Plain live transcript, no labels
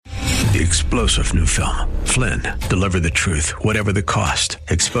The explosive new film, Flynn, deliver the truth, whatever the cost,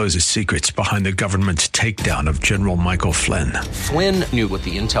 exposes secrets behind the government's takedown of General Michael Flynn. Flynn knew what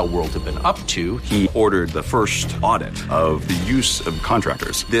the intel world had been up to. He ordered the first audit of the use of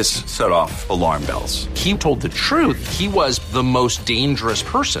contractors. This set off alarm bells. He told the truth. He was the most dangerous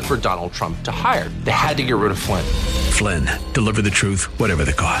person for Donald Trump to hire. They had to get rid of Flynn. Flynn, deliver the truth, whatever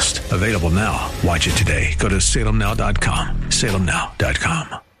the cost. Available now. Watch it today. Go to salemnow.com.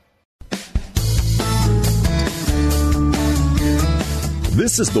 salemnow.com.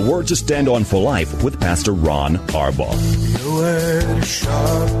 This is the Word to Stand On for Life with Pastor Ron Arbaugh. The word is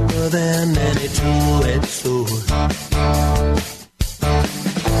sharper than any two-edged sword,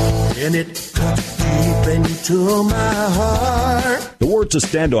 and it cuts deep into my heart. The Word to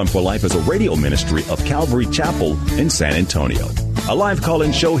Stand On for Life is a radio ministry of Calvary Chapel in San Antonio. A live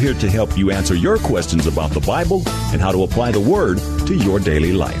call-in show here to help you answer your questions about the Bible and how to apply the Word to your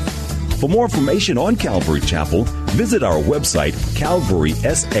daily life. For more information on Calvary Chapel, visit our website,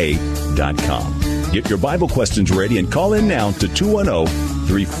 calvarysa.com. Get your Bible questions ready and call in now to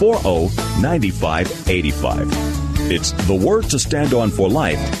 210-340-9585. It's The Word to Stand On for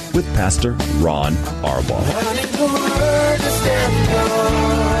Life with Pastor Ron Arbaugh. Running the word to stand on.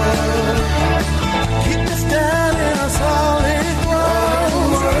 Keep us down in a solid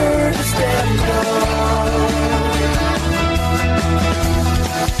ground. Word to stand on.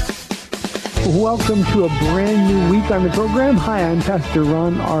 Welcome to a brand new week on the program. Hi, I'm Pastor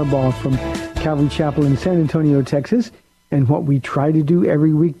Ron Arbaugh from Calvary Chapel in San Antonio, Texas. And what we try to do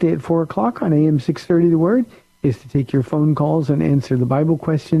every weekday at 4 o'clock on AM 630 The Word is to take your phone calls and answer the Bible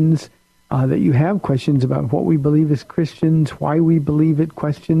questions that you have, questions about what we believe as Christians, why we believe it,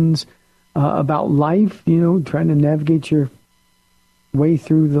 questions about life, trying to navigate your way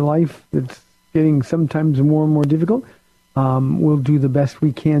through the life that's getting sometimes more and more difficult. We'll do the best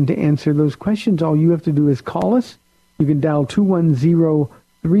we can to answer those questions. All you have to do is call us. You can dial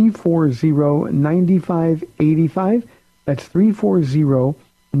 210-340-9585. That's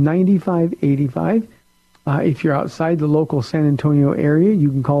 340-9585. If you're outside the local San Antonio area, you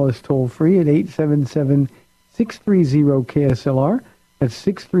can call us toll-free at 877-630-KSLR. That's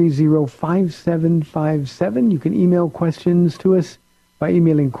 630-5757. You can email questions to us by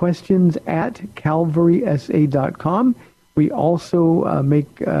emailing questions at calvarysa.com. We also make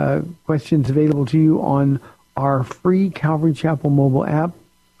questions available to you on our free Calvary Chapel mobile app.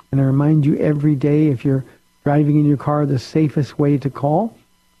 And I remind you every day, if you're driving in your car, the safest way to call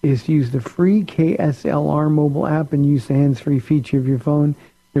is to use the free KSLR mobile app and use the hands-free feature of your phone.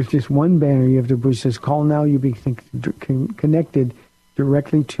 There's just one banner you have to push. Says call now. You'll be connected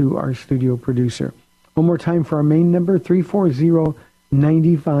directly to our studio producer. One more time for our main number,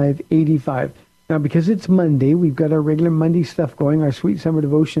 340-9585. Now, because it's Monday, we've got our regular Monday stuff going. Our Sweet Summer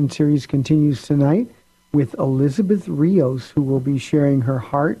Devotion series continues tonight with Elizabeth Rios, who will be sharing her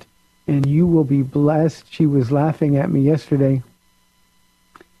heart, and you will be blessed. She was laughing at me yesterday.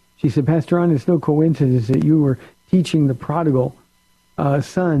 She said, Pastor Ron, it's no coincidence that you were teaching the prodigal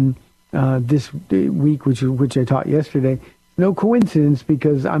son this week, which I taught yesterday. No coincidence,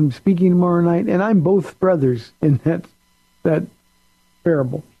 because I'm speaking tomorrow night, and I'm both brothers in that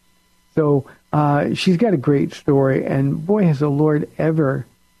parable. So she's got a great story, and boy, has the Lord ever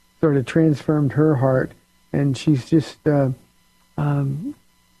sort of transformed her heart. And she's just,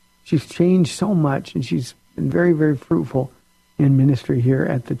 she's changed so much, and she's been very, very fruitful in ministry here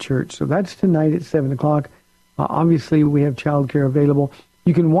at the church. So that's tonight at 7 o'clock. Obviously, we have childcare available.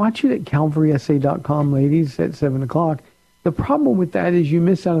 You can watch it at calvarysa.com, ladies, at 7 o'clock. The problem with that is you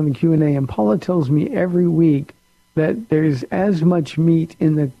miss out on the Q&A, and Paula tells me every week that there's as much meat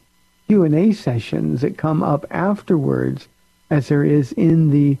in the Q&A sessions that come up afterwards as there is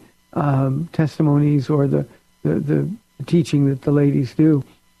in the testimonies or the teaching that the ladies do.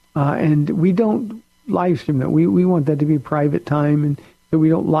 And we don't live stream that. We want that to be private time, and so we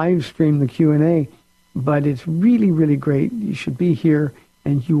don't live stream the Q&A. But it's really, really great. You should be here,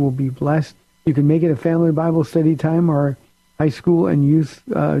 and you will be blessed. You can make it a family Bible study time. Our high school and youth,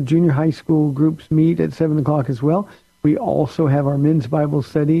 junior high school groups meet at 7 o'clock as well. We also have our men's Bible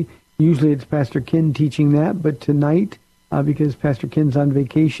study. Usually it's Pastor Ken teaching that, but tonight, because Pastor Ken's on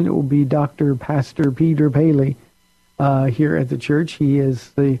vacation, it will be Pastor Peter Paley here at the church. He is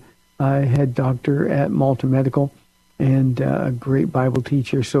the head doctor at Malta Medical and a great Bible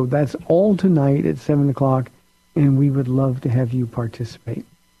teacher. So that's all tonight at 7 o'clock, and we would love to have you participate.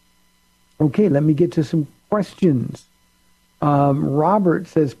 Okay, let me get to some questions. Robert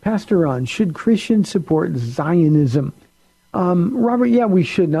says, Pastor Ron, should Christians support Zionism? Robert, yeah, we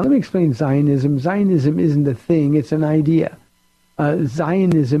should. Now, let me explain Zionism. Zionism isn't a thing. It's an idea.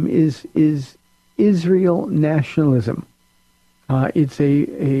 Zionism is Israel nationalism. It's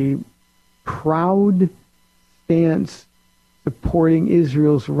a proud stance supporting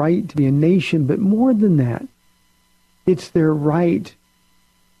Israel's right to be a nation, but more than that, it's their right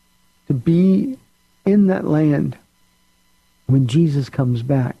to be in that land when Jesus comes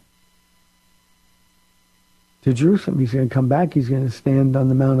back to Jerusalem. He's going to come back. He's going to stand on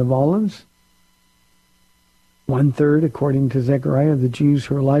the Mount of Olives. 1/3, according to Zechariah, the Jews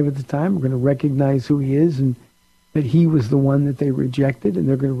who are alive at the time are going to recognize who he is and that he was the one that they rejected, and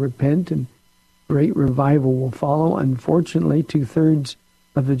they're going to repent, and great revival will follow. Unfortunately, 2/3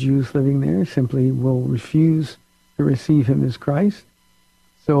 of the Jews living there simply will refuse to receive him as Christ.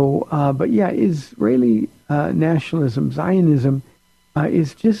 So, but yeah, Israeli nationalism, Zionism,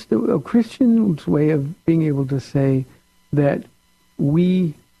 is just a Christian's way of being able to say that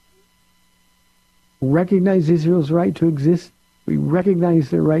we recognize Israel's right to exist. We recognize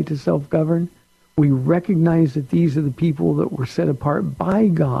their right to self-govern. We recognize that these are the people that were set apart by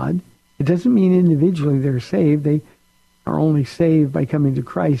God. It doesn't mean individually they're saved. They are only saved by coming to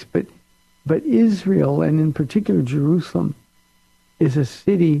Christ. But Israel, and in particular Jerusalem, is a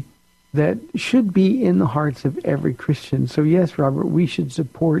city that should be in the hearts of every Christian. So yes, Robert, we should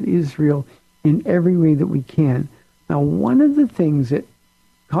support Israel in every way that we can. Now, one of the things that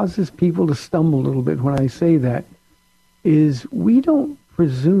causes people to stumble a little bit when I say that is we don't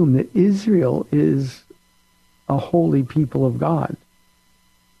presume that Israel is a holy people of God.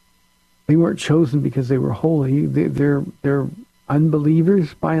 They weren't chosen because they were holy. They're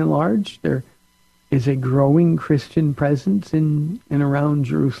unbelievers by and large. There is a growing Christian presence in and around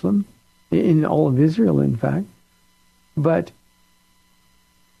Jerusalem, in all of Israel, in fact. But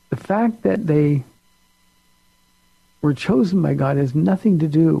the fact that they were chosen by God has nothing to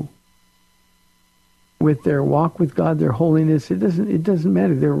do with their walk with God, their holiness. It doesn't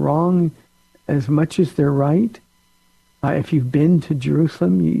matter. They're wrong as much as they're right. If you've been to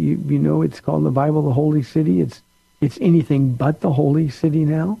Jerusalem, you know it's called in the Bible the Holy City. It's anything but the Holy City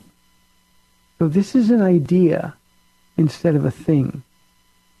now. So this is an idea instead of a thing.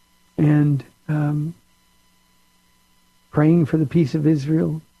 And praying for the peace of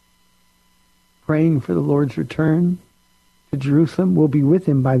Israel, praying for the Lord's return to Jerusalem, we'll be with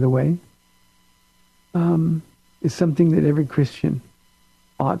him, by the way, is something that every Christian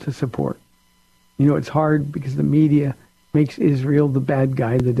ought to support. You know, it's hard because the media makes Israel the bad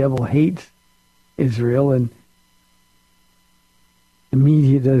guy. The devil hates Israel, and the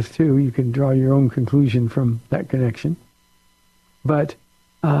media does too. You can draw your own conclusion from that connection. But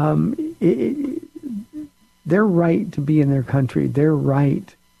their right to be in their country, their right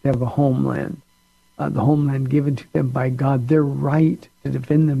to have a homeland, the homeland given to them by God, their right to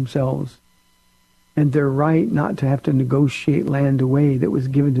defend themselves, and their right not to have to negotiate land away that was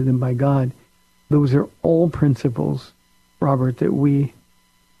given to them by God. Those are all principles, Robert, that we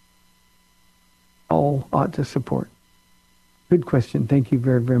all ought to support. Good question. Thank you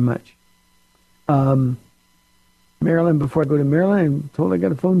very, very much. Maryland, before I go to Maryland, I'm told I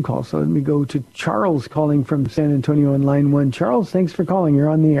got a phone call, so let me go to Charles calling from San Antonio on line 1. Charles, thanks for calling. You're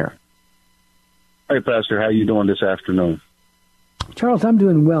on the air. Hey, Pastor. How you doing this afternoon? Charles, I'm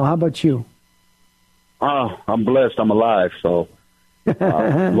doing well. How about you? Oh, I'm blessed. I'm alive. So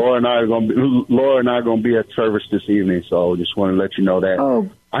Laura and I are going to be at service this evening. So just want to let you know that. Oh,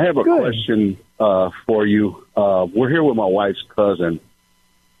 I have a question for you. We're here with my wife's cousin,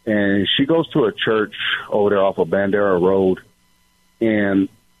 and she goes to a church over there off of Bandera Road. And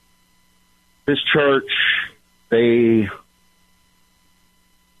this church, they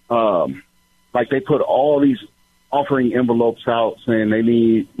put all these offering envelopes out saying they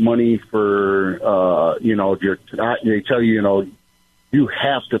need money for, they tell you, you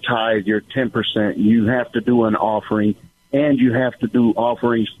have to tithe your 10%, you have to do an offering, and you have to do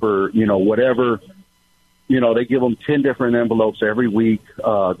offerings for, whatever. They give them 10 different envelopes every week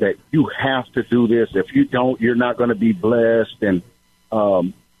that you have to do this. If you don't, you're not going to be blessed. And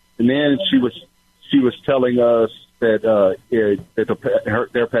then she was telling us that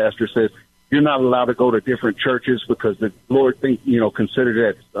their pastor says you're not allowed to go to different churches because the Lord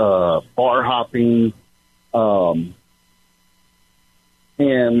considered that bar hopping.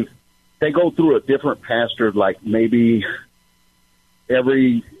 And they go through a different pastor, like maybe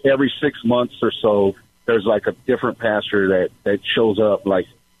every 6 months or so. There's like a different pastor that shows up, like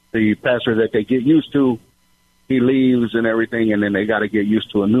the pastor that they get used to, he leaves and everything, and then they got to get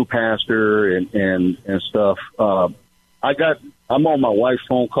used to a new pastor and stuff. I'm on my wife's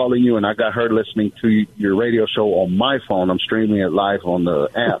phone calling you, and I got her listening to your radio show on my phone. I'm streaming it live on the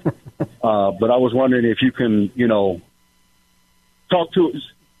app. But I was wondering if you can, talk to,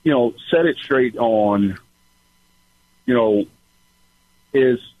 set it straight on,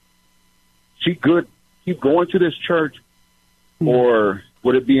 is she good? Keep going to this church, or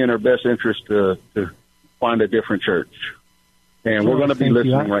would it be in her best interest to find a different church? And we're going to be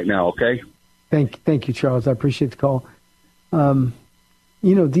listening right now, okay? Thank you, Charles. I appreciate the call.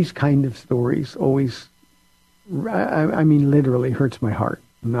 These kind of stories always, I mean, literally hurts my heart.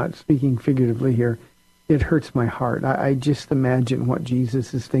 I'm not speaking figuratively here. It hurts my heart. I just imagine what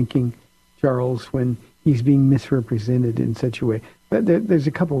Jesus is thinking, Charles, when he's being misrepresented in such a way. But there's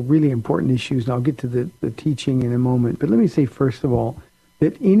a couple of really important issues, and I'll get to the teaching in a moment. But let me say, first of all,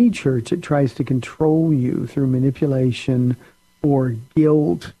 that any church that tries to control you through manipulation or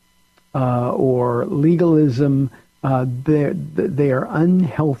guilt or legalism, they are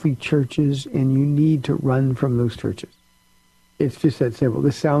unhealthy churches, and you need to run from those churches. It's just that simple.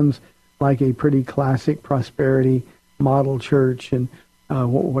 This sounds like a pretty classic prosperity model church, and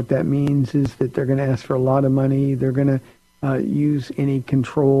what that means is that they're going to ask for a lot of money. They're going to use any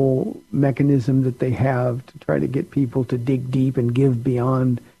control mechanism that they have to try to get people to dig deep and give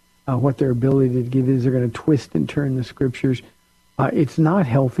beyond what their ability to give is. They're going to twist and turn the scriptures. It's not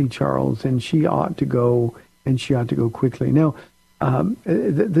healthy, Charles, and she ought to go, and she ought to go quickly. Now,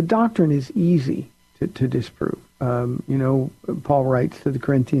 the doctrine is easy to disprove. Paul writes to the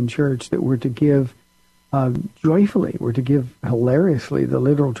Corinthian church that we're to give joyfully, we're to give hilariously. The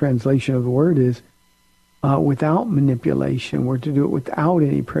literal translation of the word is without manipulation. We're to do it without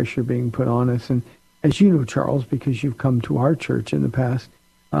any pressure being put on us. And as you know, Charles, because you've come to our church in the past,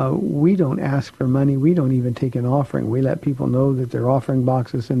 we don't ask for money. We don't even take an offering. We let people know that there are offering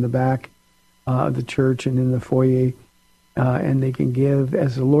boxes in the back of the church and in the foyer, and they can give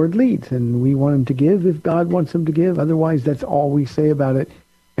as the Lord leads. And we want them to give if God wants them to give. Otherwise, that's all we say about it.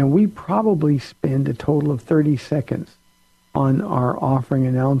 And we probably spend a total of 30 seconds on our offering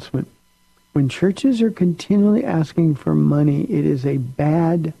announcement. When churches are continually asking for money, it is a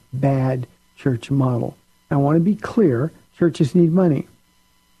bad, bad church model. I want to be clear, churches need money.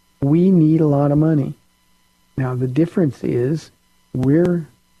 We need a lot of money. Now, the difference is we're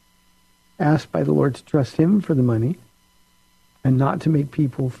asked by the Lord to trust Him for the money and not to make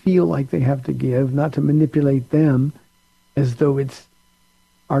people feel like they have to give, not to manipulate them as though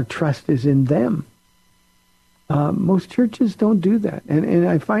our trust is in them. Most churches don't do that. And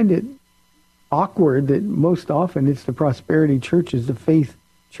I find it awkward that most often it's the prosperity churches, the faith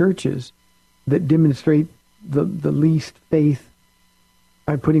churches, that demonstrate the least faith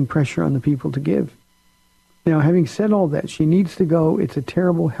by putting pressure on the people to give. Now, having said all that, she needs to go. It's a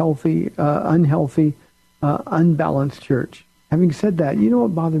terrible, unhealthy, unbalanced church. Having said that, you know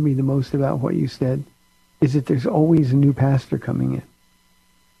what bothered me the most about what you said is that there's always a new pastor coming in.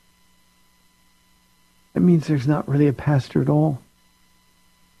 That means there's not really a pastor at all.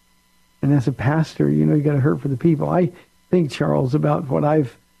 And as a pastor, you got to hurt for the people. I think, Charles, about what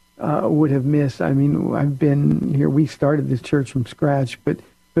I've would have missed. I mean, I've been here. We started this church from scratch, but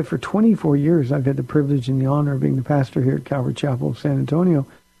for 24 years, I've had the privilege and the honor of being the pastor here at Calvary Chapel of San Antonio.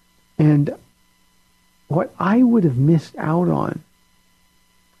 And what I would have missed out on,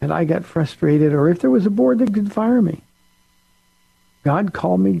 and I got frustrated, or if there was a board that could fire me. God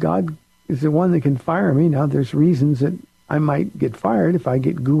called me. God is the one that can fire me. Now, there's reasons that I might get fired if I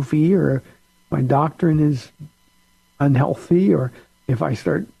get goofy, or my doctrine is unhealthy, or if I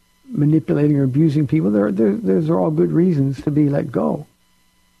start manipulating or abusing people. Those are all good reasons to be let go.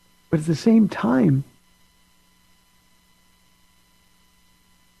 But at the same time,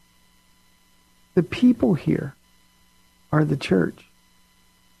 the people here are the church.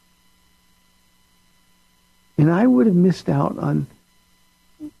 And I would have missed out on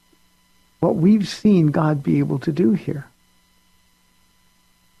what we've seen God be able to do here.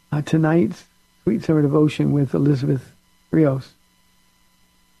 Tonight's Sweet Summer Devotion with Elizabeth Rios.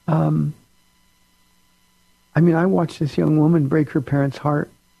 I watched this young woman break her parents' heart.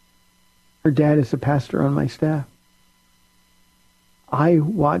 Her dad is a pastor on my staff. I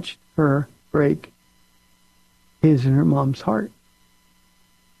watched her break his and her mom's heart.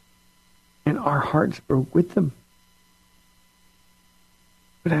 And our hearts broke with them.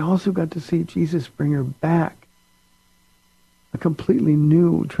 But I also got to see Jesus bring her back. A completely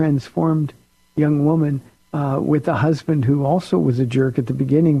new, transformed young woman with a husband who also was a jerk at the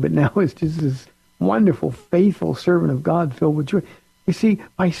beginning, but now is just this wonderful, faithful servant of God filled with joy. You see,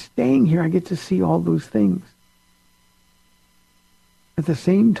 by staying here, I get to see all those things. At the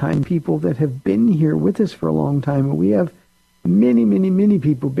same time, people that have been here with us for a long time, and we have many, many, many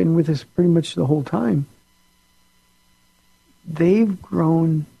people been with us pretty much the whole time, they've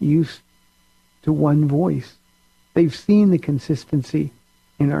grown used to one voice. They've seen the consistency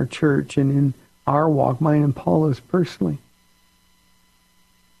in our church and in our walk, mine and Paula's personally.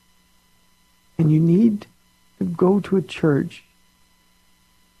 And you need to go to a church.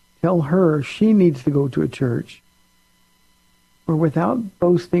 Tell her she needs to go to a church where, without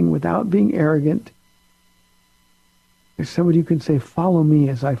boasting, without being arrogant, there's somebody who can say, follow me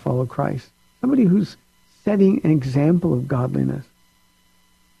as I follow Christ. Somebody who's setting an example of godliness.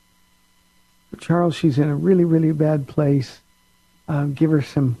 Charles, she's in a really, really bad place. Give her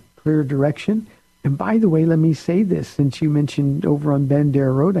some clear direction. And by the way, let me say this, since you mentioned over on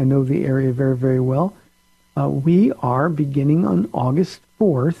Bandera Road, I know the area very, very well. We are beginning on August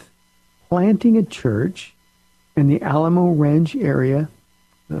 4th, planting a church in the Alamo Ranch area,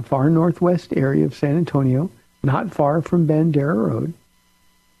 the far northwest area of San Antonio, not far from Bandera Road.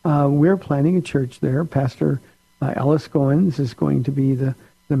 We're planting a church there. Pastor Ellis Goins is going to be the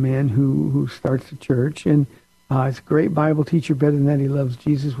man who starts the church. And he's a great Bible teacher, better than that. He loves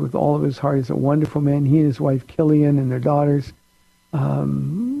Jesus with all of his heart. He's a wonderful man. He and his wife, Killian, and their daughters.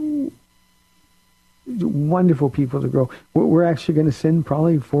 Wonderful people to grow. We're actually going to send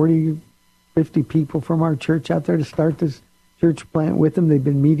probably 40, 50 people from our church out there to start this church plant with them. They've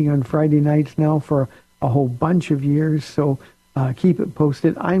been meeting on Friday nights now for a whole bunch of years. So keep it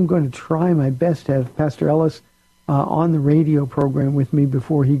posted. I'm going to try my best to have Pastor Ellis on the radio program with me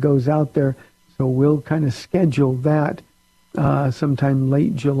before he goes out there. So we'll kind of schedule that sometime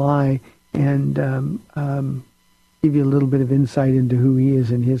late July and give you a little bit of insight into who he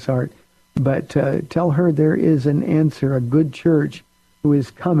is in his heart. But tell her there is an answer, a good church who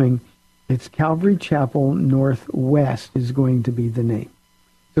is coming. It's Calvary Chapel Northwest is going to be the name.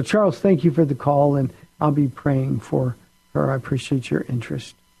 So, Charles, thank you for the call, and I'll be praying for her. I appreciate your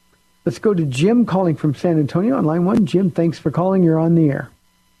interest. Let's go to Jim calling from San Antonio on line 1. Jim, thanks for calling. You're on the air.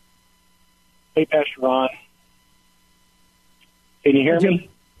 Hey, Pastor Ron. Can you hear me?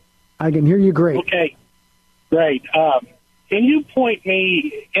 I can hear you great. Okay, great. Can you point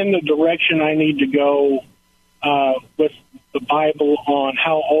me in the direction I need to go with the Bible on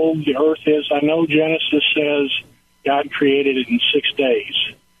how old the earth is? I know Genesis says God created it in 6 days,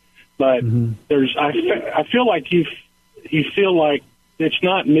 but I feel like you feel like it's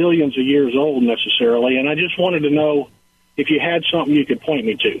not millions of years old necessarily, and I just wanted to know if you had something you could point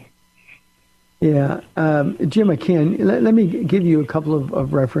me to. Yeah, Jim, I can. Let me give you a couple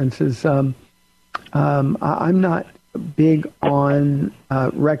of references. I'm not big on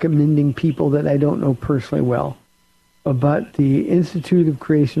recommending people that I don't know personally well, but the Institute of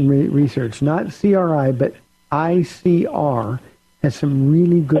Creation Research, not CRI, but ICR, has some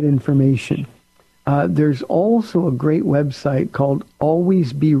really good information. There's also a great website called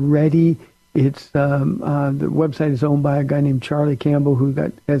Always Be Ready. It's the website is owned by a guy named Charlie Campbell who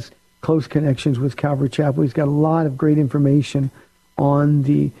has close connections with Calvary Chapel. He's got a lot of great information on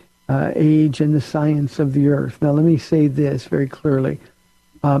the age and the science of the earth. Now, let me say this very clearly.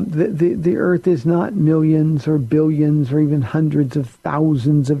 The earth is not millions or billions or even hundreds of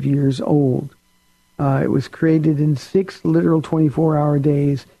thousands of years old. It was created in 6 literal 24-hour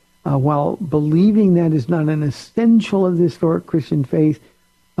days. While believing that is not an essential of the historic Christian faith,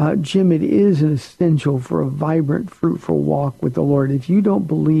 Jim, it is an essential for a vibrant, fruitful walk with the Lord. If you don't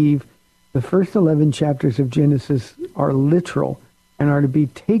believe the first 11 chapters of Genesis are literal and are to be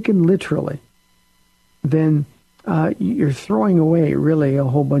taken literally, then you're throwing away really a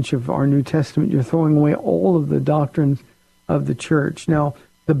whole bunch of our New Testament. You're throwing away all of the doctrines of the church. Now,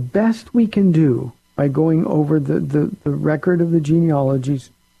 the best we can do by going over the record of the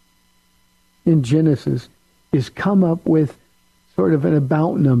genealogies in Genesis is come up with sort of an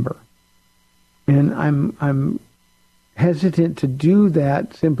about number. And I'm hesitant to do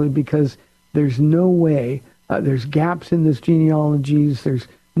that simply because there's no way, there's gaps in this genealogies, there's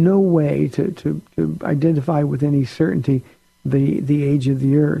no way to identify with any certainty the age of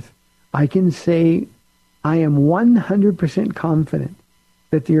the earth. I can say I am 100% confident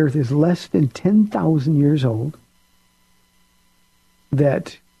that the earth is less than 10,000 years old,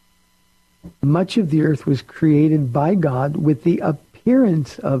 that much of the earth was created by God with the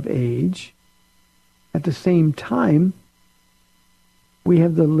appearance of age. At the same time, we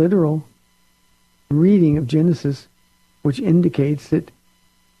have the literal reading of Genesis, which indicates that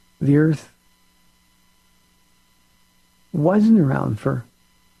the earth wasn't around for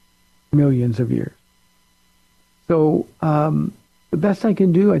millions of years. So the best I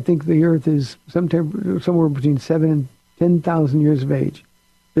can do, I think the earth is somewhere between 7,000 and 10,000 years of age.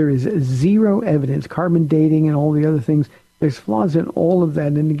 There is zero evidence, carbon dating and all the other things. There's flaws in all of that.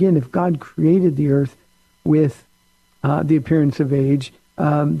 And again, if God created the earth with the appearance of age,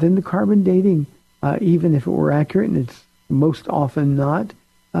 then the carbon dating even if it were accurate, and it's most often not,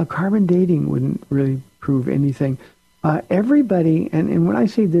 carbon dating wouldn't really prove anything. Everybody, and when I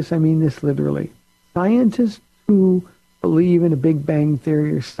say this, I mean this literally, scientists who believe in a Big Bang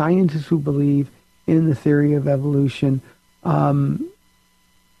theory, or scientists who believe in the theory of evolution,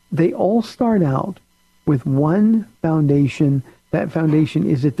 they all start out with one foundation. That foundation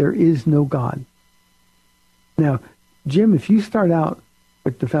is that there is no God. Now, Jim, if you start out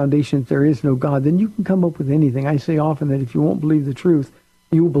with the foundation that there is no God, then you can come up with anything. I say often that if you won't believe the truth,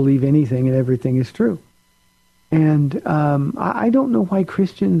 you will believe anything, and everything is true. And I don't know why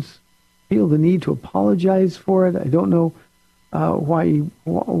Christians feel the need to apologize for it. I don't know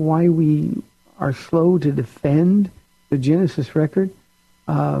why we are slow to defend the Genesis record.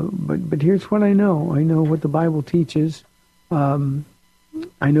 But here's what I know. I know what the Bible teaches. I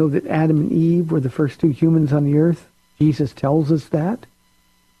know that Adam and Eve were the first two humans on the earth. Jesus tells us that.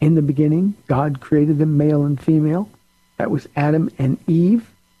 In the beginning, God created them male and female. That was Adam and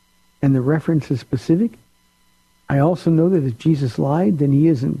Eve, and the reference is specific. I also know that if Jesus lied, then he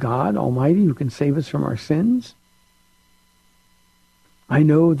isn't God Almighty who can save us from our sins. I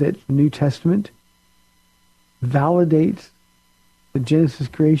know that the New Testament validates the Genesis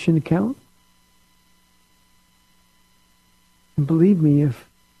creation account. And believe me, if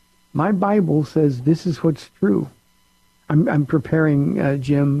my Bible says this is what's true, I'm preparing,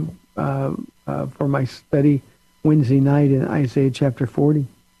 Jim, for my study Wednesday night in Isaiah chapter 40.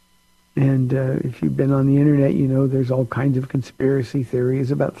 And if you've been on the internet, you know there's all kinds of conspiracy theories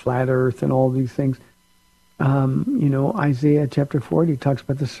about flat earth and all these things. Isaiah chapter 40 talks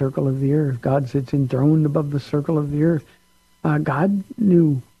about the circle of the earth. God sits enthroned above the circle of the earth. God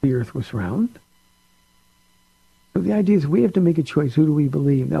knew the earth was round. So the idea is we have to make a choice. Who do we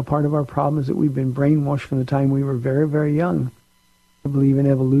believe? Now, part of our problem is that we've been brainwashed from the time we were very, very young to believe in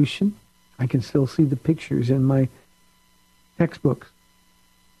evolution. I can still see the pictures in my textbooks.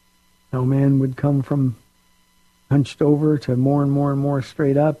 How man would come from hunched over to more and more and more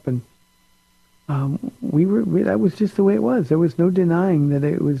straight up, and that was just the way it was. There was no denying that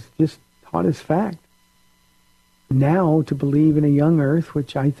it was just taught as fact. Now, to believe in a young earth,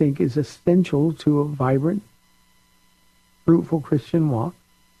 which I think is essential to a vibrant, fruitful Christian walk,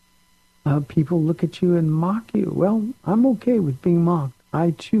 people look at you and mock you. Well, I'm okay with being mocked.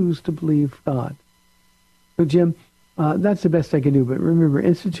 I choose to believe God. So, Jim, that's the best I can do. But remember,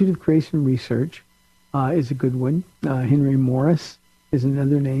 Institute of Creation Research is a good one. Henry Morris is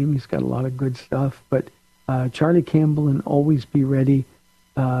another name. He's got a lot of good stuff. But Charlie Campbell and Always Be Ready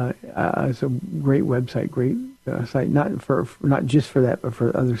is a great website, great site, not just for that, but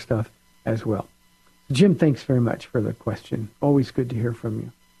for other stuff as well. Jim, thanks very much for the question. Always good to hear from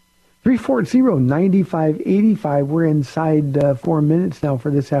you. 340-9585. We're inside 4 minutes now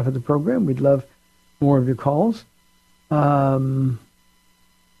for this half of the program. We'd love more of your calls. Ryan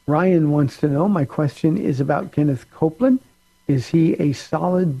wants to know, my question is about Kenneth Copeland. Is he a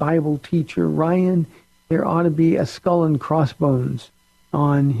solid Bible teacher? Ryan, there ought to be a skull and crossbones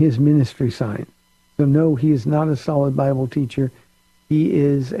on his ministry sign. So no, he is not a solid Bible teacher. He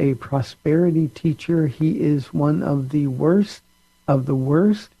is a prosperity teacher. He is one of the worst of the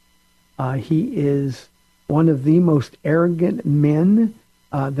worst. He is one of the most arrogant men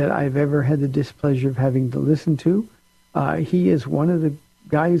that I've ever had the displeasure of having to listen to. He is one of the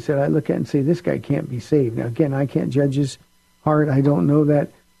guys that I look at and say, this guy can't be saved. Now, again, I can't judge his heart. I don't know that.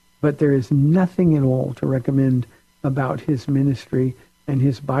 But there is nothing at all to recommend about his ministry, and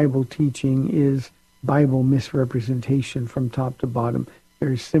his Bible teaching is Bible misrepresentation from top to bottom.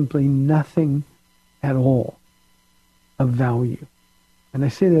 There's simply nothing at all of value. And I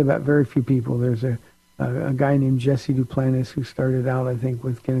say that about very few people. There's a guy named Jesse Duplantis who started out, I think,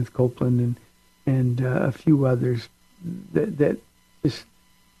 with Kenneth Copeland and a few others that just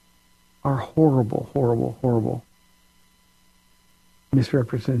are horrible, horrible, horrible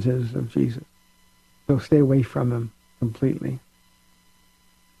misrepresentatives of Jesus. So stay away from him completely.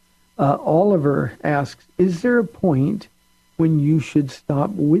 Oliver asks, is there a point when you should stop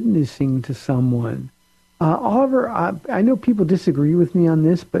witnessing to someone? Oliver, I know people disagree with me on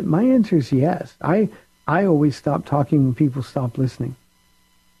this, but my answer is yes. I always stop talking when people stop listening.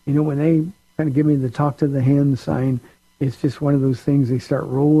 You know, when they kind of give me the talk to the hand sign, it's just one of those things. They start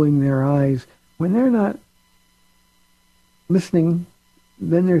rolling their eyes. When they're not listening,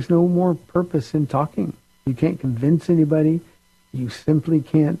 then there's no more purpose in talking. You can't convince anybody. You simply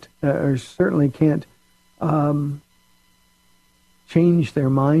can't, or certainly can't, change their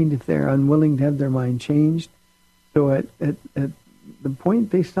mind if they're unwilling to have their mind changed. So at the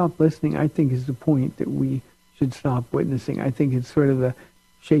point they stop listening, I think is the point that we should stop witnessing. I think it's sort of the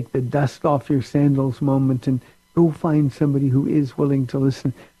shake the dust off your sandals moment and go find somebody who is willing to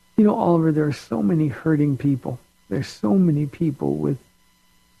listen. You know, Oliver, there are so many hurting people. There's so many people with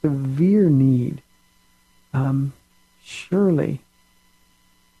severe need. Surely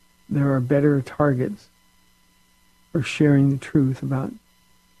there are better targets for sharing the truth about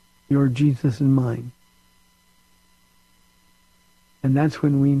your Jesus and mine. And that's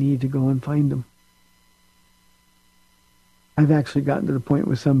when we need to go and find them. I've actually gotten to the point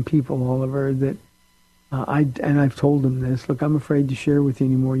with some people, Oliver, that I've told them this. Look, I'm afraid to share with you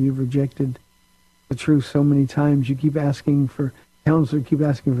anymore. You've rejected the truth so many times. You keep asking for counsel, you keep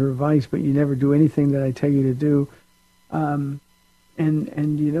asking for advice, but you never do anything that I tell you to do. And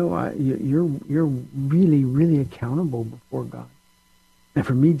you know, you're really, really accountable before God. And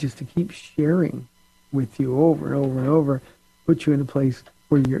for me just to keep sharing with you over and over and over, put you in a place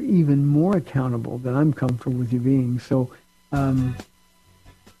where you're even more accountable than I'm comfortable with you being. So when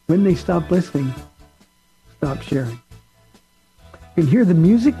they stop listening, stop sharing. You can hear the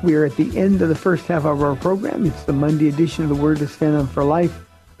music. We're at the end of the first half of our program. It's the Monday edition of the Word to Stand On for Life.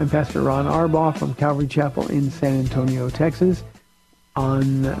 I'm Pastor Ron Arbaugh from Calvary Chapel in San Antonio, Texas. At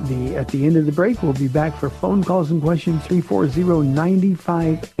the end of the break, we'll be back for phone calls and questions,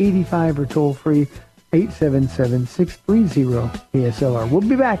 340-9585 or toll free 877-630-KSLR. We'll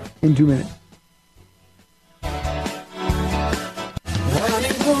be back in 2 minutes.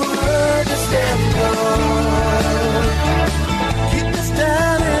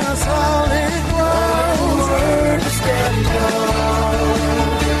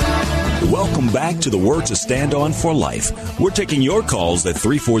 Welcome back to the Word to Stand On for Life. We're taking your calls at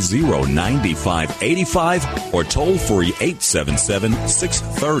 340-9585 or toll free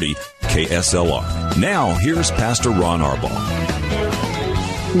 877-630-KSLR. Now, here's Pastor Ron Arbaugh.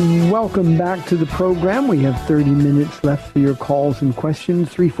 Welcome back to the program. We have 30 minutes left for your calls and questions,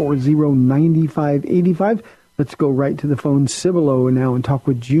 340-9585. Let's go right to the phone, Cibolo, now, and talk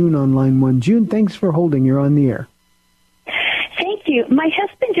with June on line 1. June, thanks for holding. You're on the air. Thank you. My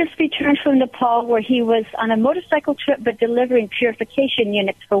husband just returned from Nepal where he was on a motorcycle trip but delivering purification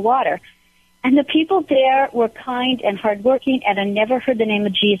units for water. And the people there were kind and hardworking, and I never heard the name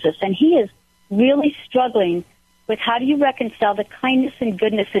of Jesus. And he is really struggling with how do you reconcile the kindness and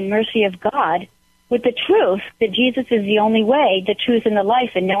goodness and mercy of God with the truth that Jesus is the only way, the truth, and the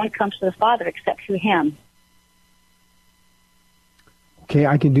life, and no one comes to the Father except through him. Okay,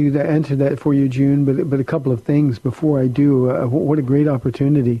 I can answer that for you, June, but a couple of things before I do. What a great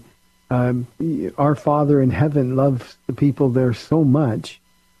opportunity. Our Father in heaven loves the people there so much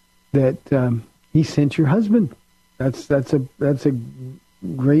that he sent your husband. That's a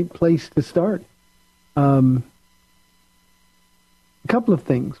great place to start. A couple of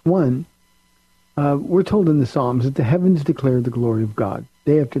things. One, we're told in the Psalms that the heavens declare the glory of God.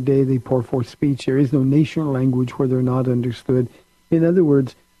 Day after day they pour forth speech. There is no nation or language where they're not understood. In other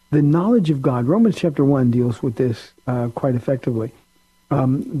words, the knowledge of God, Romans chapter 1 deals with this quite effectively.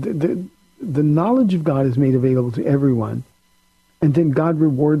 The knowledge of God is made available to everyone, and then God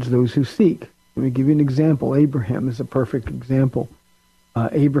rewards those who seek. Let me give you an example. Abraham is a perfect example.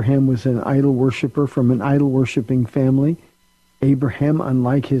 Abraham was an idol worshiper from an idol worshiping family. Abraham,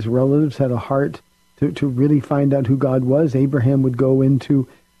 unlike his relatives, had a heart to really find out who God was. Abraham would go into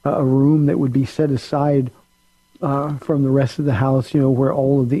a room that would be set aside from the rest of the house, where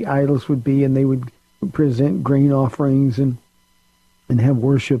all of the idols would be, and they would present grain offerings and have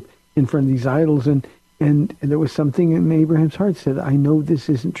worship in front of these idols. And there was something in Abraham's heart that said, I know this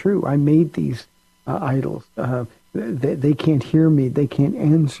isn't true. I made these idols. They can't hear me. They can't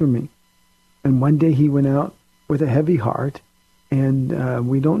answer me. And one day he went out with a heavy heart, and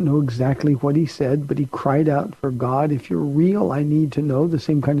we don't know exactly what he said, but he cried out for God, if you're real, I need to know, the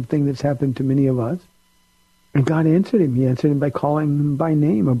same kind of thing that's happened to many of us. And God answered him. He answered him by calling him by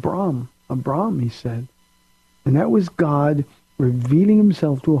name, Abram, he said. And that was God revealing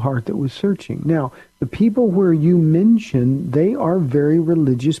himself to a heart that was searching. Now, the people where you mention, they are very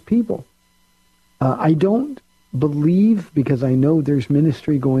religious people. I don't believe, because I know there's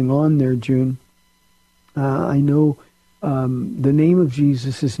ministry going on there, June. I know the name of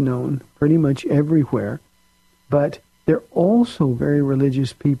Jesus is known pretty much everywhere, but they're also very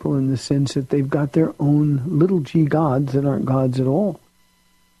religious people in the sense that they've got their own little g gods that aren't gods at all.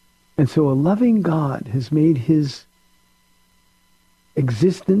 And so a loving God has made his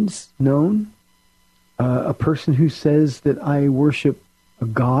existence known. A person who says that I worship a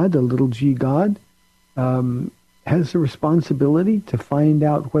God, a little g God, has the responsibility to find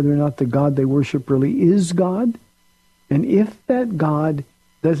out whether or not the God they worship really is God. And if that God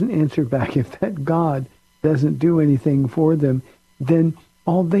doesn't answer back, if that God doesn't do anything for them, then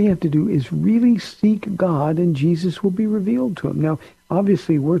All they have to do is really seek God, and Jesus will be revealed to them. Now,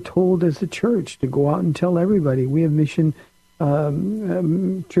 obviously, we're told as a church to go out and tell everybody. We have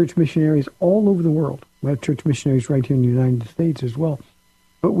church missionaries all over the world. We have church missionaries right here in the United States as well.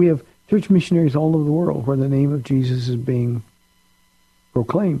 But we have church missionaries all over the world where the name of Jesus is being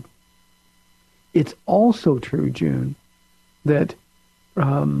proclaimed. It's also true, June, that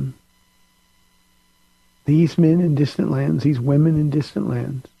these men in distant lands, these women in distant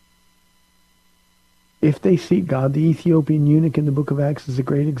lands, if they seek God, the Ethiopian eunuch in the book of Acts is a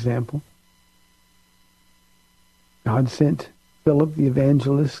great example. God sent Philip the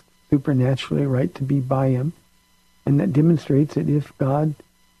evangelist supernaturally right to be by him, and that demonstrates that if God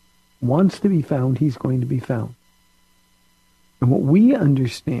wants to be found, he's going to be found. And what we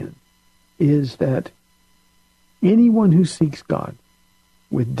understand is that anyone who seeks God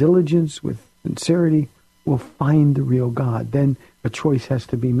with diligence, with sincerity, will find the real God. Then a choice has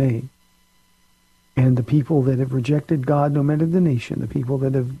to be made. And the people that have rejected God, no matter the nation, the people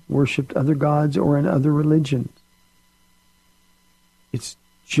that have worshipped other gods or in other religions, it's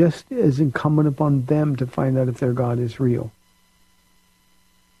just as incumbent upon them to find out if their God is real.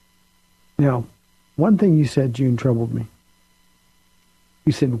 Now, one thing you said, June, troubled me.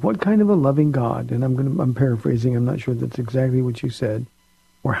 You said, what kind of a loving God, and I'm paraphrasing, I'm not sure that's exactly what you said,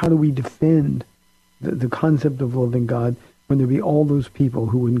 or how do we defend the concept of loving God when there be all those people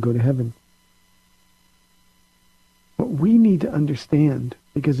who wouldn't go to heaven? What we need to understand,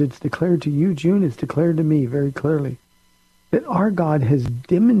 because it's declared to you, June, it's declared to me very clearly, that our God has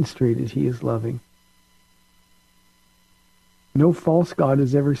demonstrated he is loving. No false God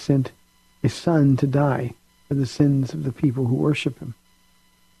has ever sent a son to die for the sins of the people who worship him.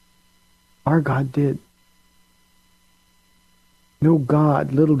 Our God did. No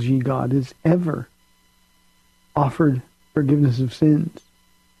God, little g God, has ever offered forgiveness of sins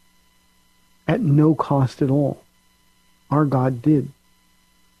at no cost at all. Our God did.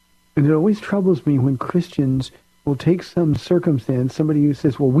 And it always troubles me when Christians will take some circumstance, somebody who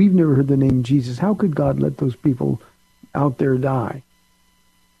says, well, we've never heard the name Jesus. How could God let those people out there die?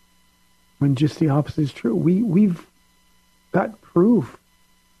 When just the opposite is true. We've got proof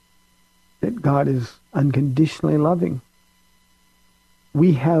that God is unconditionally loving.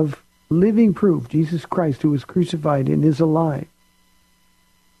 We have living proof, Jesus Christ, who was crucified and is alive.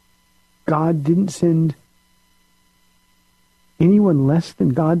 God didn't send anyone less than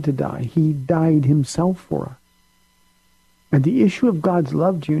God to die. He died himself for us. And the issue of God's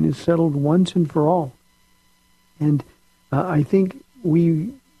love, June, is settled once and for all. And I think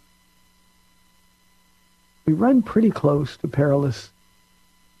we run pretty close to perilous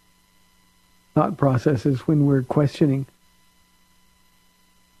thought processes when we're questioning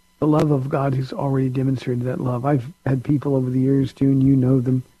the love of God who's already demonstrated that love. I've had people over the years, June, you know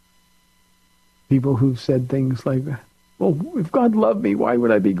them, people who've said things like, well, if God loved me, why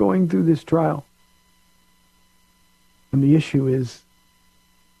would I be going through this trial? And the issue is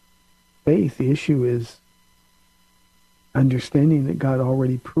faith. The issue is understanding that God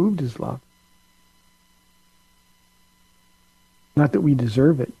already proved his love. Not that we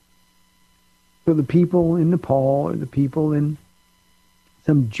deserve it. So the people in Nepal or the people in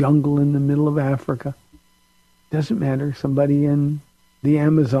some jungle in the middle of Africa, doesn't matter, somebody in the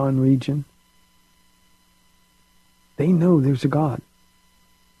Amazon region, they know there's a God.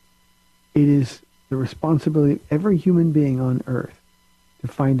 It is the responsibility of every human being on earth to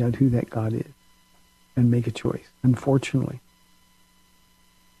find out who that God is and make a choice. Unfortunately,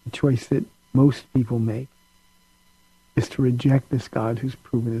 the choice that most people make is to reject this God who's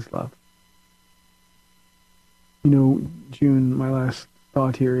proven his love. You know, June, my last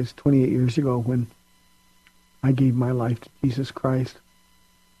thought here is 28 years ago when I gave my life to Jesus Christ.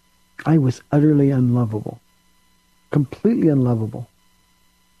 I was utterly unlovable, completely unlovable.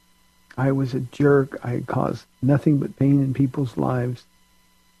 I was a jerk. I had caused nothing but pain in people's lives.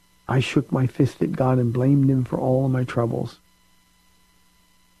 I shook my fist at God and blamed him for all of my troubles.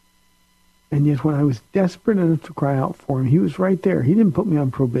 And yet when I was desperate enough to cry out for him, he was right there. He didn't put me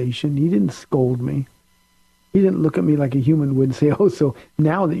on probation. He didn't scold me. He didn't look at me like a human would and say, oh, so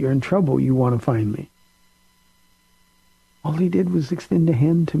now that you're in trouble, you want to find me. All he did was extend a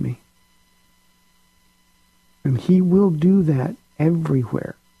hand to me. And he will do that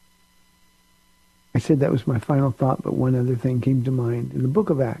everywhere. I said that was my final thought, but one other thing came to mind. In the book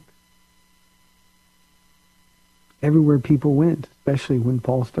of Acts, everywhere people went, especially when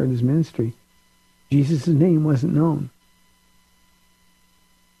Paul started his ministry, Jesus' name wasn't known.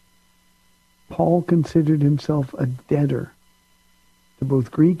 Paul considered himself a debtor to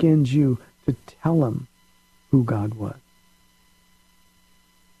both Greek and Jew to tell them who God was.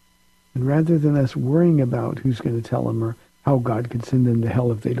 And rather than us worrying about who's going to tell them or how God could send them to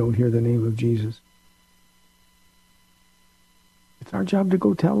hell if they don't hear the name of Jesus, it's our job to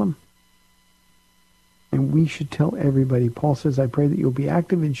go tell them. And we should tell everybody. Paul says, I pray that you'll be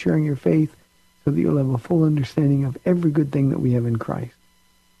active in sharing your faith so that you'll have a full understanding of every good thing that we have in Christ.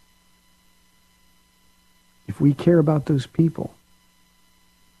 If we care about those people,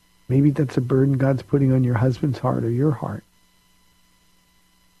 maybe that's a burden God's putting on your husband's heart or your heart.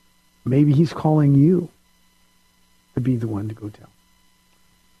 Maybe he's calling you to be the one to go tell.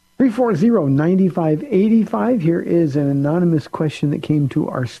 340-9585. Here is an anonymous question that came to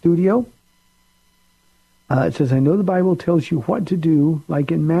our studio. It says, I know the Bible tells you what to do,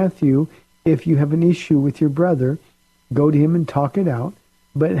 like in Matthew, if you have an issue with your brother, go to him and talk it out.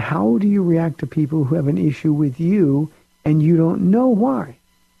 But how do you react to people who have an issue with you and you don't know why?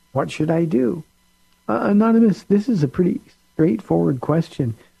 What should I do? Anonymous, this is a pretty straightforward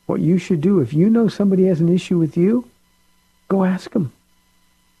question. What you should do, if you know somebody has an issue with you, go ask them.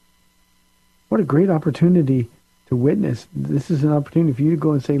 What a great opportunity to witness. This is an opportunity for you to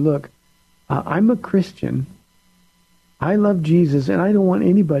go and say, look, I'm a Christian. I love Jesus, and I don't want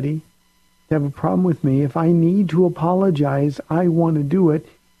anybody to have a problem with me. If I need to apologize, I want to do it.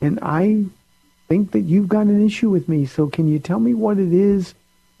 And I think that you've got an issue with me. So can you tell me what it is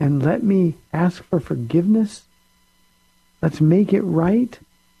and let me ask for forgiveness? Let's make it right.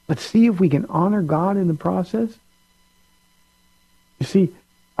 Let's see if we can honor God in the process. You see,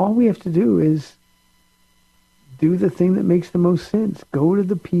 all we have to do is do the thing that makes the most sense. Go to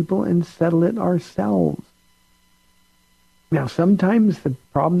the people and settle it ourselves. Now, sometimes the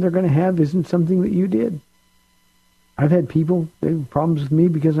problem they're going to have isn't something that you did. I've had people, they have problems with me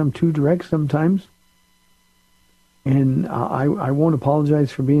because I'm too direct sometimes. And I won't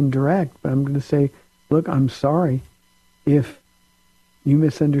apologize for being direct, but I'm going to say, look, I'm sorry if you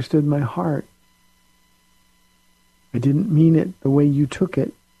misunderstood my heart. I didn't mean it the way you took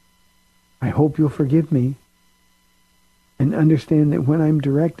it. I hope you'll forgive me. And understand that when I'm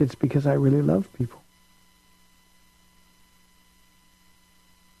direct, it's because I really love people.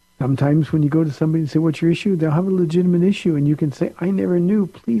 Sometimes when you go to somebody and say, what's your issue? They'll have a legitimate issue. And you can say, I never knew.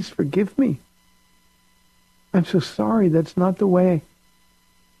 Please forgive me. I'm so sorry. That's not the way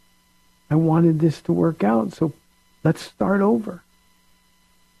I wanted this to work out. So let's start over.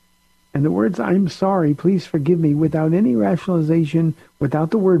 And the words, I'm sorry, please forgive me, without any rationalization,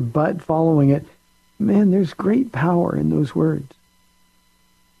 without the word but following it, man, there's great power in those words.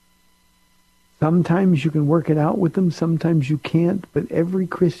 Sometimes you can work it out with them, sometimes you can't, but every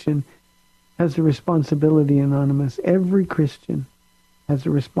Christian has a responsibility, Anonymous. Every Christian has a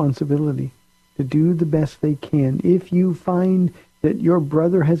responsibility to do the best they can. If you find that your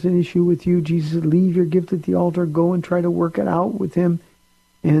brother has an issue with you, Jesus, leave your gift at the altar, go and try to work it out with him,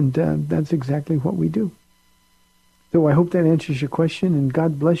 and that's exactly what we do. So I hope that answers your question, and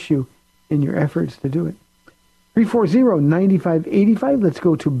God bless you in your efforts to do it. 340-9585. Let's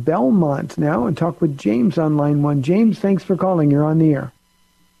go to Belmont now and talk with James on line one. James, thanks for calling. You're on the air.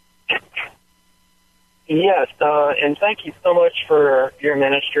 Yes, and thank you so much for your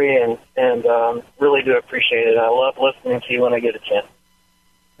ministry, and really do appreciate it. I love listening to you when I get a chance.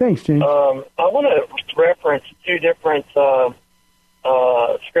 Thanks, James. I want to reference two different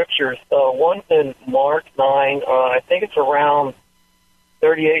scriptures. One's in Mark 9. I think it's around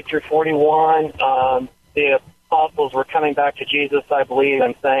 38 through 41. The apostles were coming back to Jesus, I believe,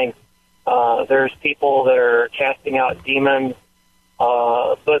 and saying, there's people that are casting out demons,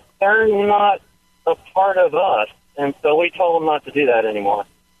 but they're not a part of us. And so we told them not to do that anymore.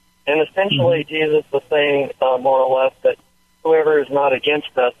 And essentially, Jesus was saying, more or less, that whoever is not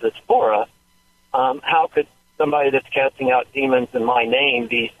against us is for us. How could somebody that's casting out demons in my name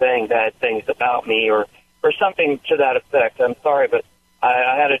be saying bad things about me, or something to that effect? I'm sorry, but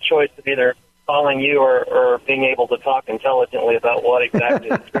I had a choice of either calling you or being able to talk intelligently about what exactly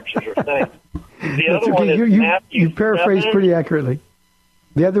the scriptures are saying. The That's other okay. one is Matthew you paraphrased 7. pretty accurately.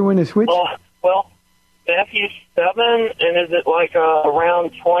 The other one is which? Well, Matthew 7, and is it like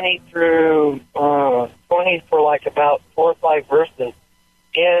around 20 through 20 for like about 4 or 5 verses?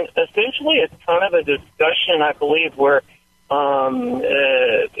 And essentially it's kind of a discussion, I believe, where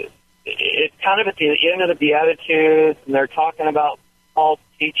it's kind of at the end of the Beatitudes, and they're talking about false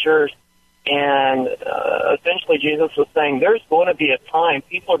teachers. And essentially Jesus was saying there's going to be a time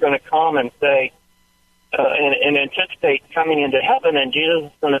people are going to come and say, and anticipate coming into heaven, and Jesus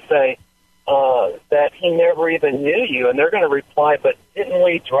is going to say that he never even knew you. And they're going to reply, but didn't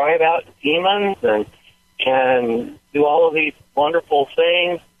we drive out demons and do all of these wonderful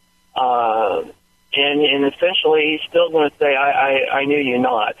things? And essentially, he's still going to say, I knew you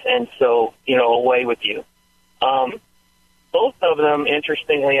not, and so, away with you. Both of them,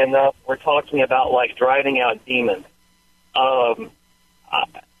 interestingly enough, were talking about, like, driving out demons. I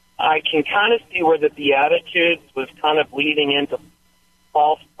can kind of see where the Beatitudes was kind of leading into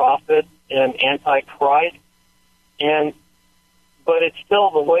false prophets and antichrist, but it's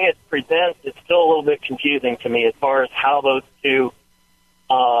still, the way it presents, it's still a little bit confusing to me as far as how those two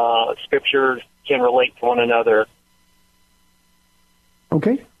scriptures can relate to one another.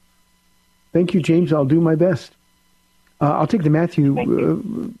 Okay. Thank you, James. I'll do my best. I'll take the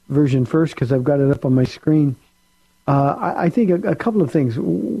Matthew version first because I've got it up on my screen. I think a couple of things.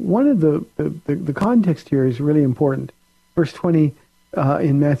 One of the context here is really important. Verse 20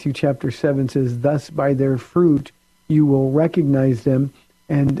 in Matthew chapter 7 says, "Thus by their fruit you will recognize them."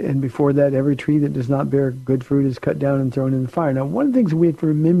 And before that, every tree that does not bear good fruit is cut down and thrown in the fire. Now, one of the things we have to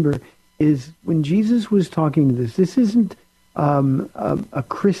remember is when Jesus was talking to this isn't a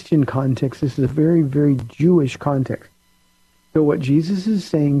Christian context. This is a very, very Jewish context. So what Jesus is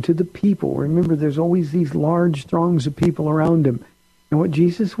saying to the people, remember there's always these large throngs of people around him. And what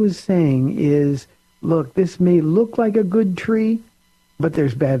Jesus was saying is, look, this may look like a good tree, but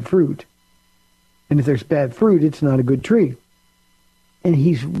there's bad fruit. And if there's bad fruit, it's not a good tree. And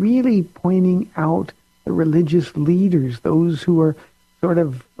he's really pointing out the religious leaders, those who are sort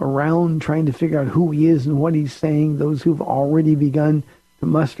of around trying to figure out who he is and what he's saying, those who've already begun to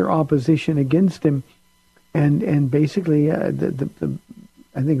muster opposition against him. And basically, I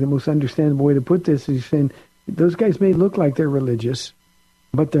think the most understandable way to put this is saying, those guys may look like they're religious,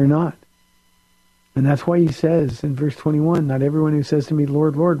 but they're not. And that's why he says in verse 21, "Not everyone who says to me,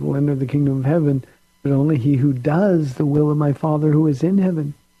 'Lord, Lord,' will enter the kingdom of heaven, but only he who does the will of my Father who is in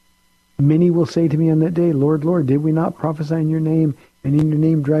heaven. Many will say to me on that day, 'Lord, Lord, did we not prophesy in your name, and in your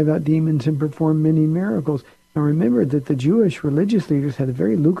name drive out demons and perform many miracles?'" Now remember that the Jewish religious leaders had a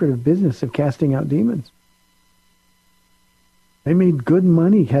very lucrative business of casting out demons. They made good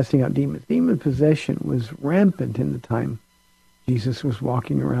money casting out demons. Demon possession was rampant in the time Jesus was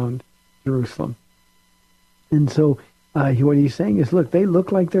walking around Jerusalem. And so what he's saying is, look, they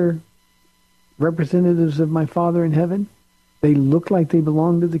look like they're representatives of my Father in heaven. They look like they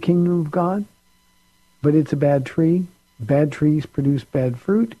belong to the kingdom of God, but it's a bad tree. Bad trees produce bad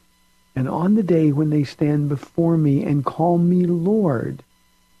fruit. And on the day when they stand before me and call me Lord,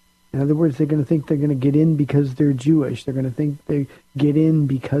 in other words, they're going to think they're going to get in because they're Jewish. They're going to think they get in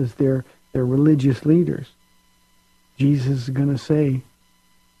because they're religious leaders. Jesus is going to say,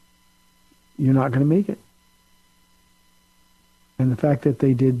 you're not going to make it. And the fact that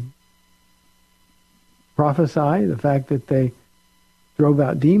they did prophesy, the fact that they drove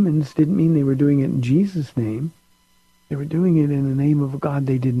out demons didn't mean they were doing it in Jesus' name. They were doing it in the name of a God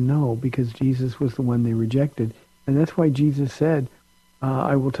they didn't know because Jesus was the one they rejected. And that's why Jesus said,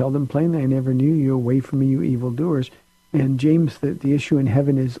 I will tell them plainly, I never knew you. Away from me, you evildoers. And James, the issue in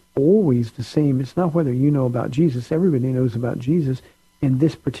heaven is always the same. It's not whether you know about Jesus. Everybody knows about Jesus. In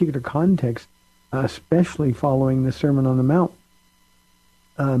this particular context, especially following the Sermon on the Mount,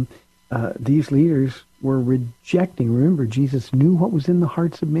 these leaders were rejecting. Remember, Jesus knew what was in the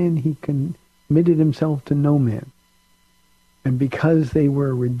hearts of men. He committed himself to no man. And because they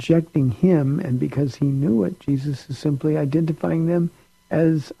were rejecting him and because he knew it, Jesus is simply identifying them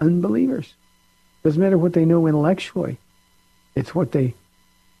as unbelievers. Doesn't matter what they know intellectually. It's what they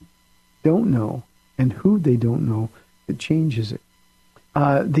don't know and who they don't know that changes it.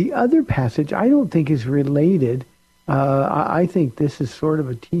 The other passage I don't think is related. I think this is sort of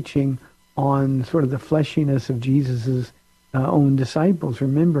a teaching on sort of the fleshiness of Jesus' own disciples.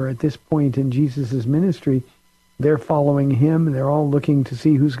 Remember, at this point in Jesus' ministry, they're following him, and they're all looking to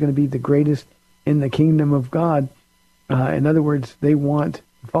see who's going to be the greatest in the kingdom of God. In other words, they want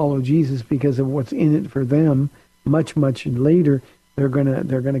to follow Jesus because of what's in it for them. Much, much later, they're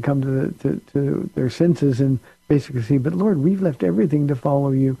gonna come to their senses and basically say, "But Lord, we've left everything to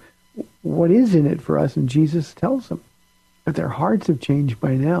follow you. What is in it for us?" And Jesus tells them. But their hearts have changed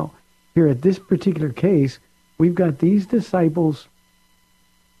by now. Here at this particular case, we've got these disciples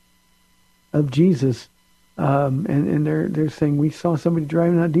of Jesus, and they're saying, "We saw somebody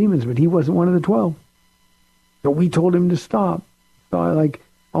driving out demons, but he wasn't one of the 12. So we told him to stop." So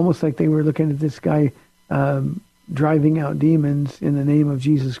almost like they were looking at this guy driving out demons in the name of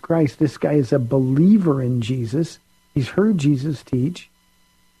Jesus Christ. This guy is a believer in Jesus. He's heard Jesus teach.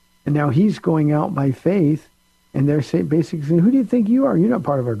 And now he's going out by faith. And they're basically saying, "Who do you think you are? You're not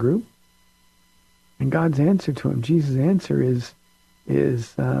part of our group." And God's answer to him, Jesus' answer is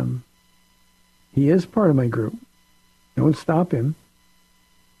he is part of my group. Don't stop him.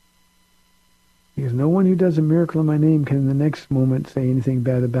 Because no one who does a miracle in my name can in the next moment say anything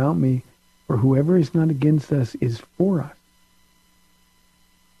bad about me, for whoever is not against us is for us.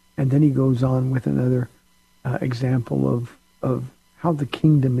 And then he goes on with another example of how the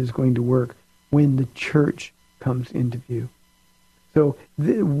kingdom is going to work when the church comes into view. So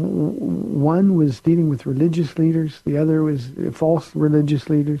one was dealing with religious leaders. The other was false religious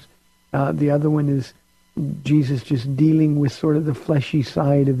leaders. The other one is Jesus just dealing with sort of the fleshy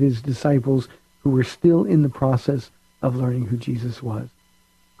side of his disciples who were still in the process of learning who Jesus was.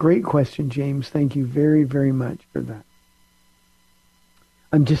 Great question, James. Thank you very, very much for that.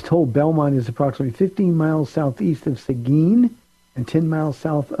 I'm just told Belmont is approximately 15 miles southeast of Seguin and 10 miles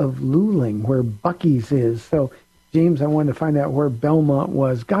south of Luling, where Buc-ee's is. So, James, I wanted to find out where Belmont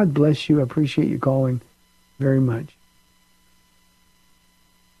was. God bless you. I appreciate you calling very much.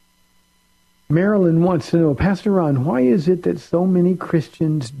 Marilyn wants to know, Pastor Ron, why is it that so many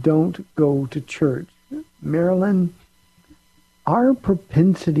Christians don't go to church? Marilyn, our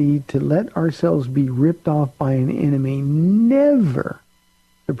propensity to let ourselves be ripped off by an enemy never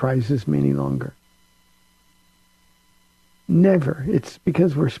surprises me any longer. Never. It's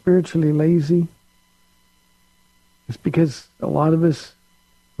because we're spiritually lazy. It's because a lot of us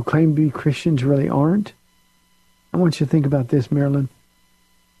who claim to be Christians really aren't. I want you to think about this, Marilyn.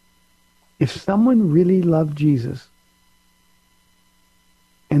 If someone really loved Jesus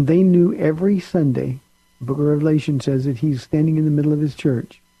and they knew every Sunday, the book of Revelation says that he's standing in the middle of his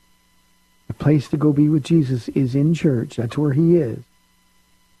church. The place to go be with Jesus is in church. That's where he is.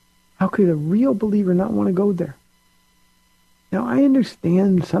 How could a real believer not want to go there? Now, I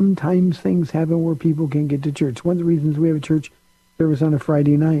understand sometimes things happen where people can't get to church. One of the reasons we have a church service on a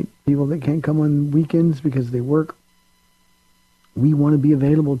Friday night, people that can't come on weekends because they work, we want to be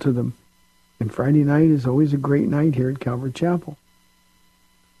available to them. And Friday night is always a great night here at Calvary Chapel.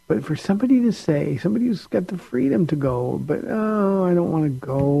 But for somebody to say, somebody who's got the freedom to go, but, oh, I don't want to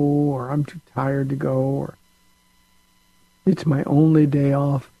go, or I'm too tired to go, or it's my only day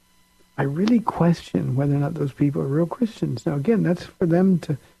off, I really question whether or not those people are real Christians. Now, again, that's for them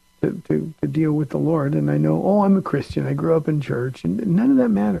to deal with the Lord. And I know, oh, I'm a Christian. I grew up in church. And none of that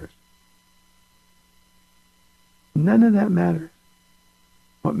matters. None of that matters.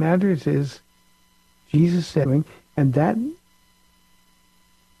 What matters is Jesus said, and that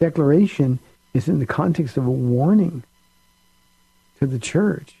declaration is in the context of a warning to the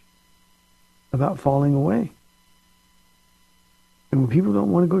church about falling away. And when people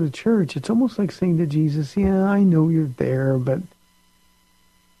don't want to go to church, it's almost like saying to Jesus, yeah, I know you're there, but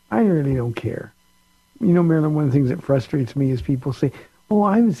I really don't care. You know, Marilyn, one of the things that frustrates me is people say, oh,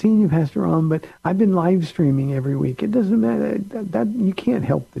 I haven't seen you, Pastor Ron, but I've been live streaming every week. It doesn't matter. That you can't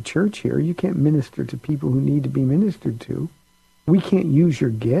help the church here. You can't minister to people who need to be ministered to. We can't use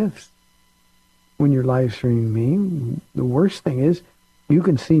your gifts when you're live streaming me. The worst thing is you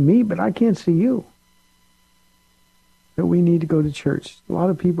can see me, but I can't see you. So we need to go to church. A lot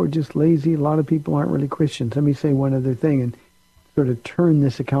of people are just lazy. A lot of people aren't really Christians. Let me say one other thing and sort of turn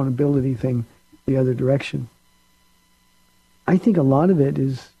this accountability thing the other direction. I think a lot of it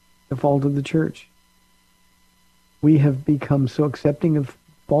is the fault of the church. We have become so accepting of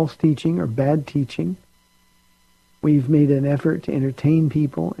false teaching or bad teaching. We've made an effort to entertain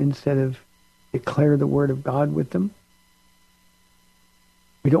people instead of declare the Word of God with them.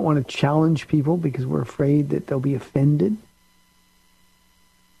 We don't want to challenge people because we're afraid that they'll be offended.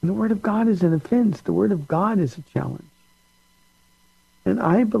 And the Word of God is an offense. The Word of God is a challenge. And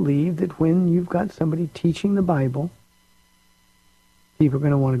I believe that when you've got somebody teaching the Bible, people are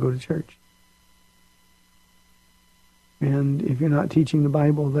going to want to go to church. And if you're not teaching the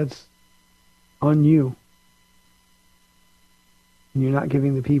Bible, that's on you. And you're not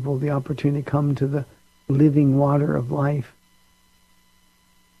giving the people the opportunity to come to the living water of life.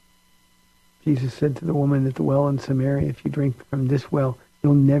 Jesus said to the woman at the well in Samaria, if you drink from this well,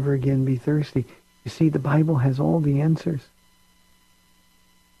 you'll never again be thirsty. You see, the Bible has all the answers.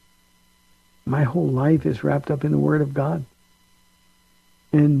 My whole life is wrapped up in the Word of God.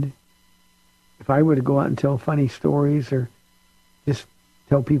 And if I were to go out and tell funny stories or just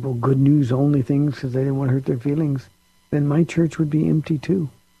tell people good news only things because I didn't want to hurt their feelings, then my church would be empty too.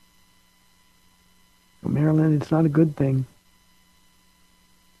 So Marilyn, it's not a good thing.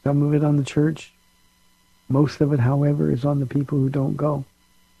 Some of it on the church. Most of it, however, is on the people who don't go.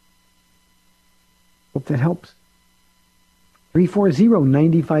 Hope that helps.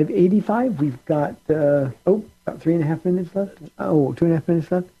 340-9585. We've got, about 3.5 minutes left. Oh, 2.5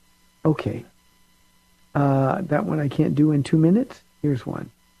 minutes left? Okay. That one I can't do in 2 minutes. Here's one.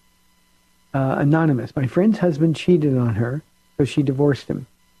 Anonymous. My friend's husband cheated on her, so she divorced him.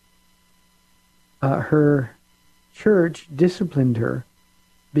 her church disciplined her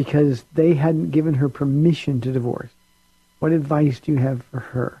because they hadn't given her permission to divorce. What advice do you have for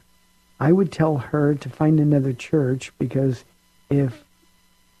her? I would tell her to find another church, because if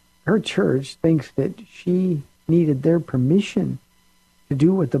her church thinks that she needed their permission to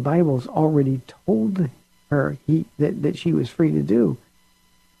do what the Bible's already told her that she was free to do,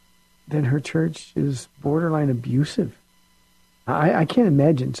 then her church is borderline abusive. I can't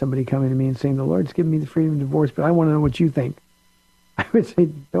imagine somebody coming to me and saying, the Lord's given me the freedom of divorce, but I want to know what you think. I would say,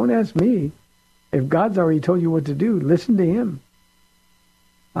 don't ask me. If God's already told you what to do, listen to him.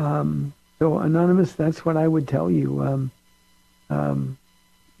 So, Anonymous, that's what I would tell you. God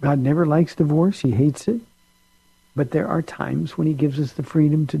never likes divorce. He hates it. But there are times when he gives us the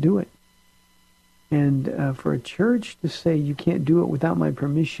freedom to do it. And for a church to say, you can't do it without my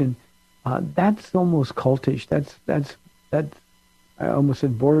permission, that's almost cultish. That's I almost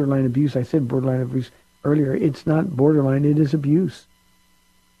said borderline abuse. I said borderline abuse earlier. It's not borderline. It is abuse.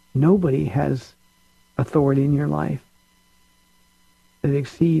 Nobody has authority in your life that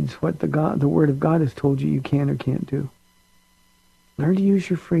exceeds what the Word of God has told you can or can't do. Learn to use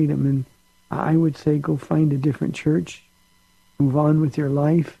your freedom, and I would say go find a different church. Move on with your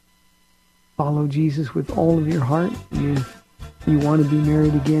life. Follow Jesus with all of your heart. And if you want to be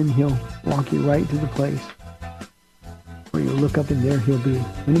married again, he'll walk you right to the place where you'll look up and there he'll be.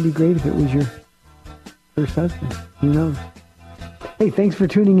 Wouldn't it be great if it was your first husband? Who knows? Hey, thanks for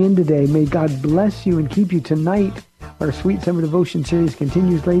tuning in today. May God bless you and keep you tonight. Our Sweet Summer Devotion series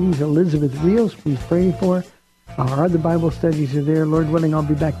continues, ladies. Elizabeth Rios, please pray for. Our other Bible studies are there. Lord willing, I'll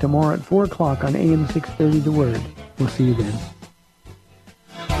be back tomorrow at 4 o'clock on AM 630 The Word. We'll see you then.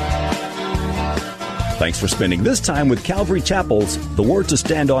 Thanks for spending this time with Calvary Chapel's The Word to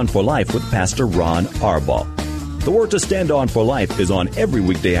Stand On for Life with Pastor Ron Arbaugh. The Word to Stand On for Life is on every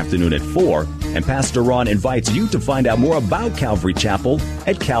weekday afternoon at 4, and Pastor Ron invites you to find out more about Calvary Chapel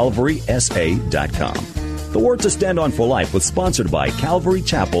at calvarysa.com. The Word to Stand On for Life was sponsored by Calvary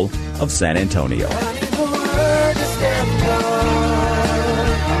Chapel of San Antonio.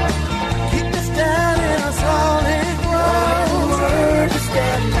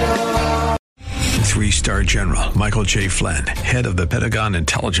 Three-star General Michael J. Flynn, head of the Pentagon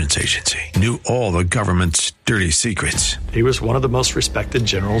Intelligence Agency, knew all the government's dirty secrets. He was one of the most respected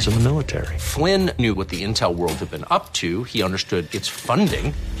generals in the military. Flynn knew what the intel world had been up to. He understood its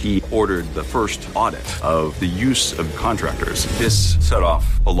funding. He ordered the first audit of the use of contractors. This set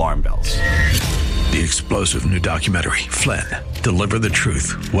off alarm bells. The explosive new documentary, Flynn, Deliver the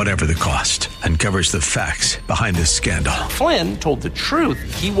Truth, Whatever the Cost, uncovers the facts behind this scandal. Flynn told the truth.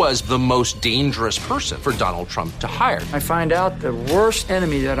 He was the most dangerous person for Donald Trump to hire. I find out the worst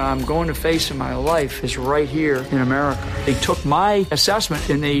enemy that I'm going to face in my life is right here in America. They took my assessment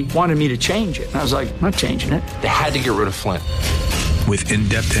and they wanted me to change it. And I was like, I'm not changing it. They had to get rid of Flynn. With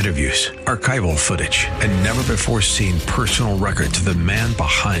in-depth interviews, archival footage, and never-before-seen personal records of the man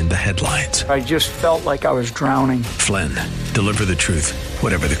behind the headlines. I just felt like I was drowning. Flynn, Deliver the Truth,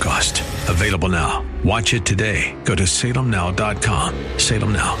 Whatever the Cost. Available now. Watch it today. Go to salemnow.com.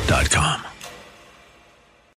 salemnow.com.